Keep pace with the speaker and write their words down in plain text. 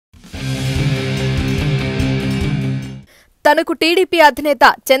తనకు టీడీపీ అధినేత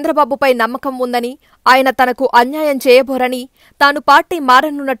చంద్రబాబుపై నమ్మకం ఉందని, ఆయన తనకు అన్యాయం చేయబోరని, తాను పార్టీ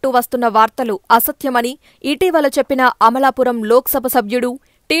మారనున్నట్టు వస్తున్న వార్తలు అసత్యమని ఇటీవల చెప్పిన అమలాపురం లోక్సభ సభ్యుడు,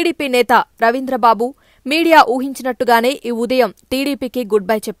 టీడీపీ నేత రవీంద్ర బాబు మీడియా ఊహించినట్టుగానే ఈ ఉదయం టీడీపీకి గుడ్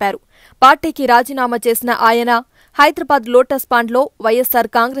బై చెప్పారు. పార్టీకి రాజీనామా చేసిన ఆయన హైదరాబాద్ లోటస్ పాండ్లో వైఎస్సార్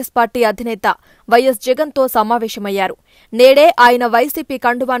కాంగ్రెస్ పార్టీ అధినేత వైఎస్ జగన్తో సమావేశమయ్యారు. నేడే ఆయన వైసీపీ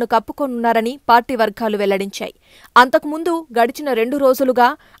కండువాను కప్పుకోనున్నారని పార్టీ వర్గాలు వెల్లడించాయి. అంతకుముందు గడిచిన 2 రోజులుగా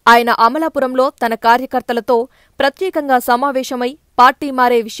ఆయన అమలాపురంలో తన కార్యకర్తలతో ప్రత్యేకంగా సమావేశమై పార్టీ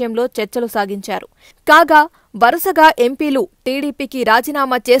మారే విషయంలో చర్చలు సాగించారు. కాగా వరుసగా ఎంపీలు టీడీపీకి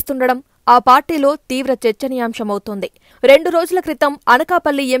రాజీనామా చేస్తుండడం ఆ పార్టీలో తీవ్ర చర్చనీయాంశమవుతోంది. 2 రోజుల క్రితం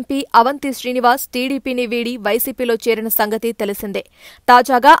అనకాపల్లి ఎంపీ అవంతి శ్రీనివాస్ టీడీపీని వీడి వైసీపీలో చేరిన సంగతి తెలిసిందే.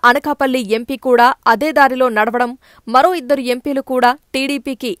 తాజాగా అనకాపల్లి ఎంపీ కూడా అదే దారిలో నడవడం, మరో 2 ఎంపీలు కూడా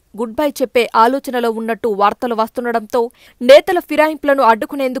టీడీపీకి గుడ్ బై చెప్పే ఆలోచనలో ఉన్నట్టు వార్తలు వస్తుండటంతో నేతల ఫిరాయింపులను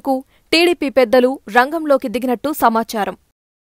అడ్డుకునేందుకు టీడీపీ పెద్దలు రంగంలోకి దిగినట్టు సమాచారం.